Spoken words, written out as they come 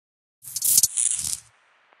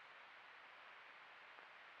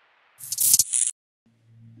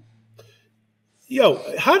Yo,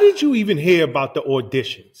 how did you even hear about the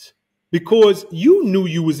auditions? Because you knew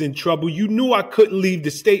you was in trouble. You knew I couldn't leave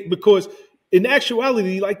the state because in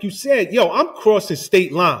actuality, like you said, yo, I'm crossing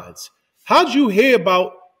state lines. How'd you hear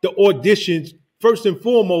about the auditions first and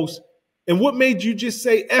foremost? And what made you just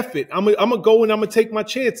say, F it, I'm gonna go and I'm gonna take my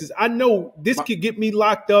chances? I know this could get me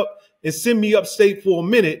locked up and send me upstate for a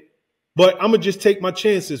minute, but I'm gonna just take my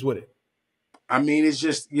chances with it. I mean, it's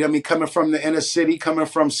just, you know what I mean, coming from the inner city, coming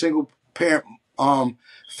from single parent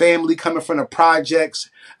family, coming from the projects,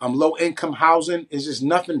 low income housing, is just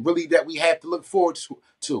nothing really that we have to look forward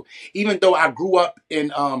to. Even though I grew up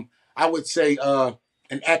in, I would say,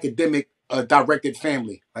 an academic directed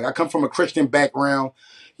family. Like I come from a Christian background.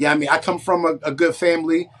 Yeah, I mean, I come from a good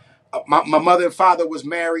family. My mother and father was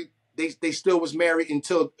married. They still was married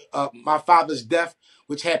until my father's death,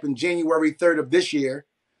 which happened January 3rd of this year.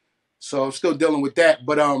 So I'm still dealing with that.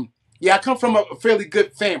 But yeah, I come from a fairly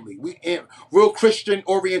good family. We real Christian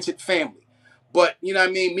oriented family. But you know what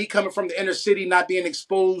I mean? Me coming from the inner city, not being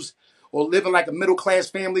exposed or living like a middle class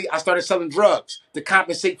family, I started selling drugs to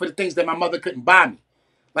compensate for the things that my mother couldn't buy me.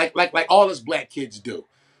 Like all us black kids do.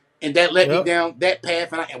 And that led me down that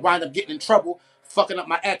path, and I wound up getting in trouble, fucking up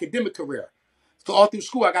my academic career. So all through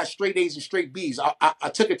school, I got straight A's and straight B's. I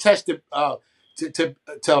took a test to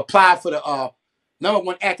apply for the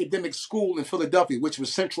 #1 academic school in Philadelphia, which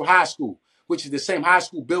was Central High School, which is the same high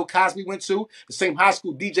school Bill Cosby went to, the same high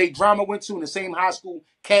school DJ Drama went to, and the same high school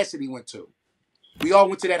Cassidy went to. We all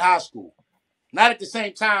went to that high school. Not at the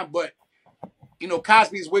same time, but you know,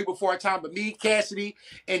 Cosby is way before our time, but me, Cassidy,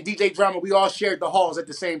 and DJ Drama, we all shared the halls at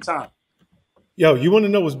the same time. Yo, you want to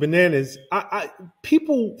know what's bananas?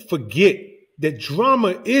 People forget that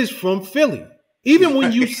Drama is from Philly. Even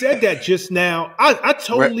when you said that just now, I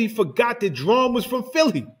totally forgot that Drama was from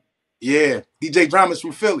Philly. Yeah, DJ Drama's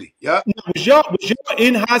from Philly. Yep. Was y'all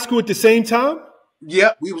in high school at the same time?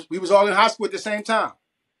 Yep, we was all in high school at the same time.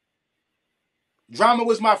 Drama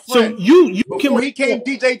was my friend. So you before he came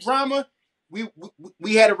DJ Drama,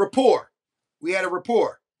 we had a rapport. We had a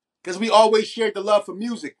rapport because we always shared the love for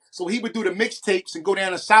music. So he would do the mixtapes and go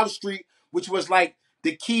down to South Street, which was like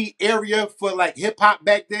the key area for like hip hop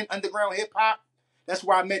back then, underground hip hop. That's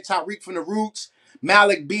where I met Tariq from the Roots,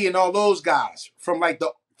 Malik B, and all those guys from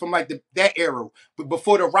that era. But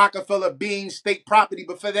before the Rockefeller Bean State Property,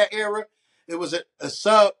 before that era, it was a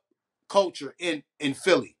sub culture in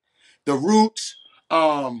Philly. The Roots,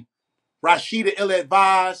 Rashida Ill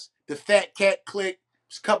Advised, the Fat Cat Clique,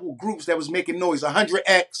 a couple of groups that was making noise.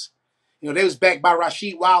 100X, you know, they was backed by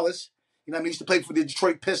Rasheed Wallace. You know what I mean? He used to play for the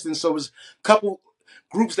Detroit Pistons. So it was a couple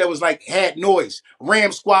groups that was like, had noise.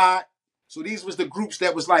 Ram Squad. So these was the groups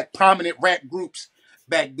that was like prominent rap groups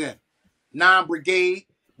back then. 9 Brigade,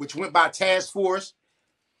 which went by Task Force.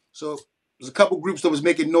 So there's a couple groups that was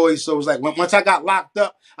making noise. So it was like, once I got locked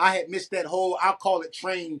up, I had missed that whole, I'll call it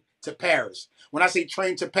train to Paris. When I say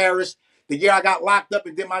train to Paris, the year I got locked up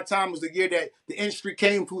and did my time was the year that the industry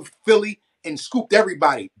came through Philly and scooped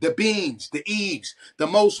everybody. The Beans, the Eves, the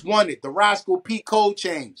Most Wanted, the Roscoe P. Cold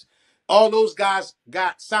Chains. All those guys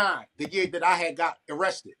got signed the year that I had got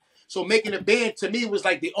arrested. So making a band to me was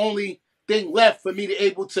like the only thing left for me to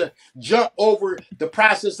able to jump over the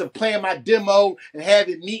process of playing my demo and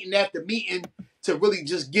having meeting after meeting to really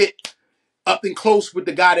just get up and close with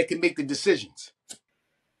the guy that can make the decisions.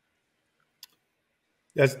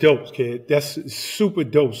 That's dope, kid. That's a super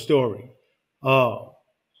dope story. I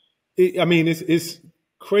mean, it's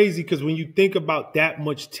crazy because when you think about that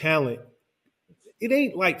much talent, it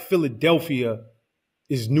ain't like Philadelphia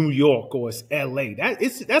is New York or it's LA.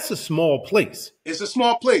 That's a small place. It's a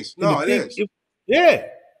small place. No, it is. Yeah.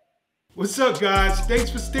 What's up, guys? Thanks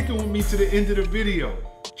for sticking with me to the end of the video.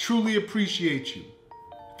 Truly appreciate you.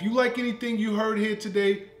 If you like anything you heard here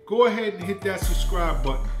today, go ahead and hit that subscribe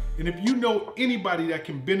button. And if you know anybody that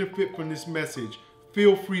can benefit from this message,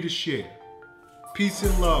 feel free to share. Peace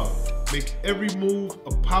and love. Make every move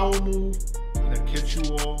a power move. And I'll catch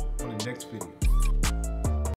you all on the next video.